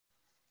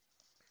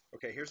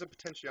Okay, here's a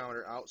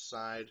potentiometer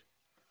outside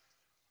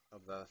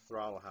of the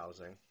throttle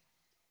housing.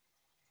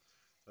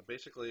 Now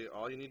basically,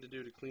 all you need to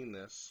do to clean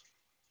this,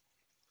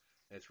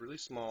 and it's really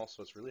small,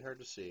 so it's really hard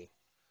to see,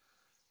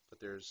 but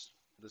there's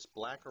this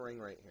black ring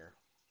right here.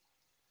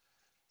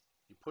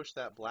 You push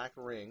that black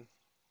ring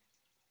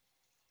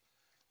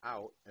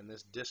out, and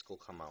this disc will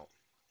come out.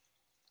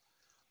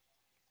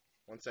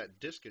 Once that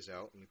disc is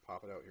out, let me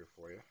pop it out here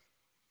for you.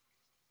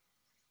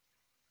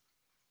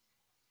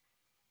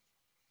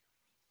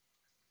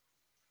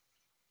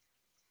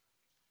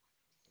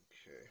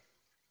 Okay.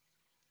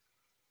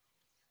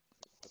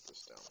 Put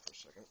this down for a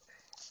second.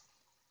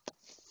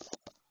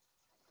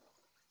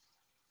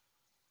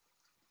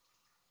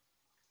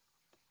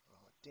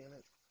 Oh, damn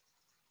it.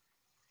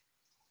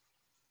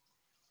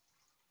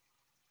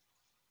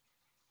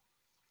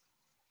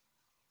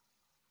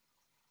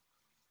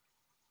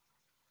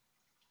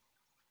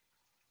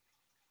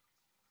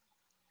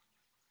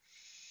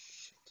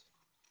 Shit.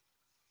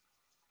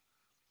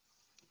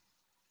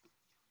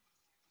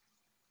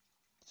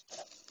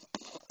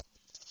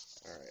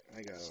 Alright,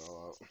 I got it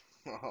all out.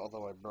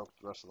 Although I broke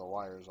the rest of the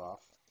wires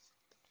off.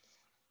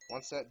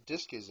 Once that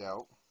disc is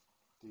out,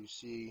 do you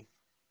see,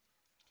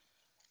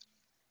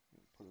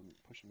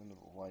 push them into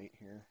the light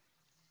here.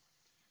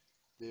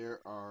 There's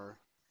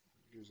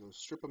a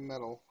strip of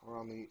metal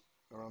around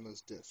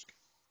this disc.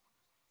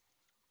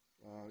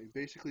 You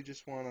basically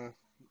just want to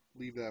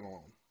leave that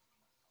alone.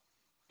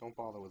 Don't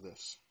bother with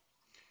this.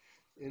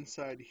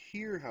 Inside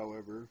here,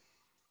 however,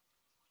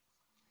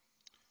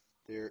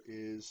 there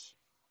is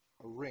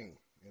a ring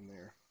in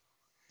there.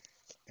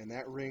 And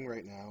that ring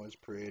right now is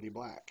pretty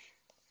black.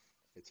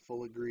 It's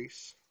full of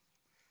grease.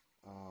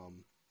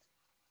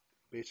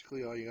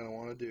 Basically, all you're going to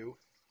want to do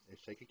is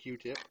take a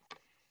Q-tip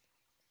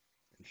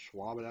and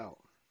swab it out.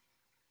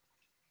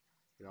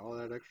 Get all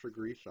that extra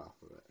grease off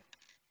of it.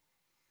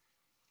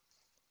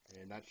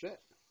 And that's it.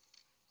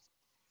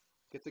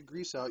 Get the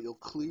grease out, you'll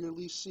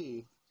clearly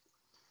see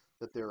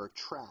that there are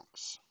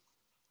tracks.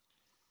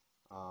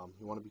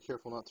 You want to be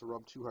careful not to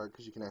rub too hard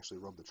because you can actually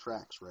rub the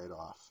tracks right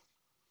off.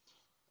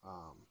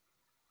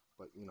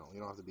 But you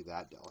don't have to be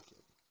that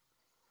delicate.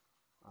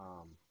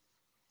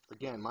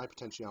 Again, my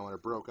potentiometer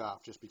broke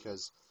off just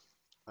because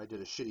I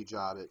did a shitty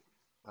job at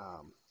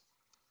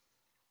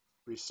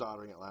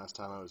resoldering it last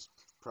time. I was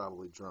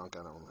probably drunk,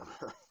 I don't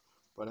remember.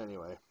 But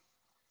anyway,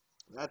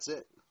 that's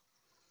it.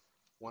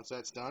 Once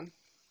that's done,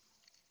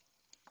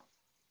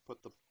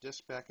 put the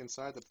disc back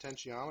inside the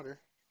potentiometer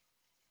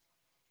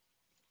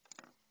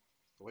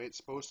the way it's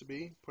supposed to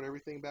be, put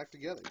everything back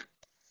together.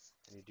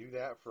 And you do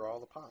that for all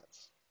the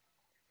pots.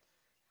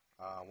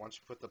 Once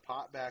you put the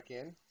pot back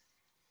in,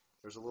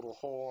 there's a little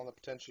hole on the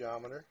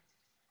potentiometer.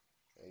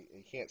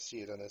 You can't see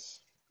it on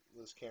this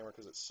camera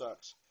because it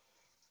sucks.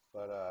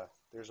 But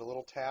there's a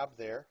little tab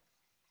there,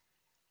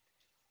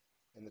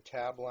 and the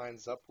tab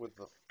lines up with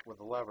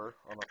the lever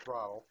on the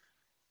throttle.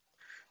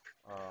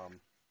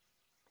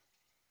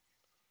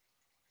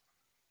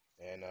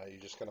 And you're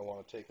just going to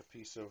want to take a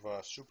piece of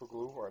super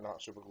glue, or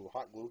not super glue,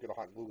 hot glue, get a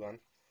hot glue gun,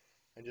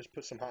 and just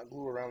put some hot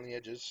glue around the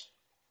edges,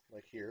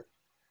 like here,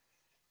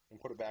 and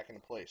put it back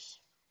into place.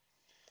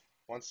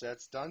 Once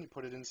that's done, you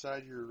put it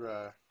inside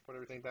your, put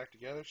everything back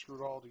together,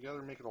 screw it all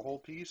together, make it a whole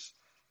piece,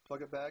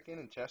 plug it back in,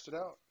 and test it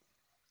out.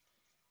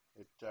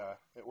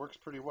 It works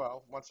pretty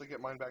well. Once I get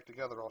mine back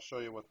together, I'll show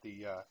you what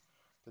the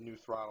new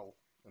throttle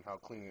and how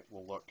clean it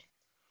will look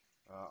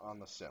on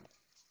the sim.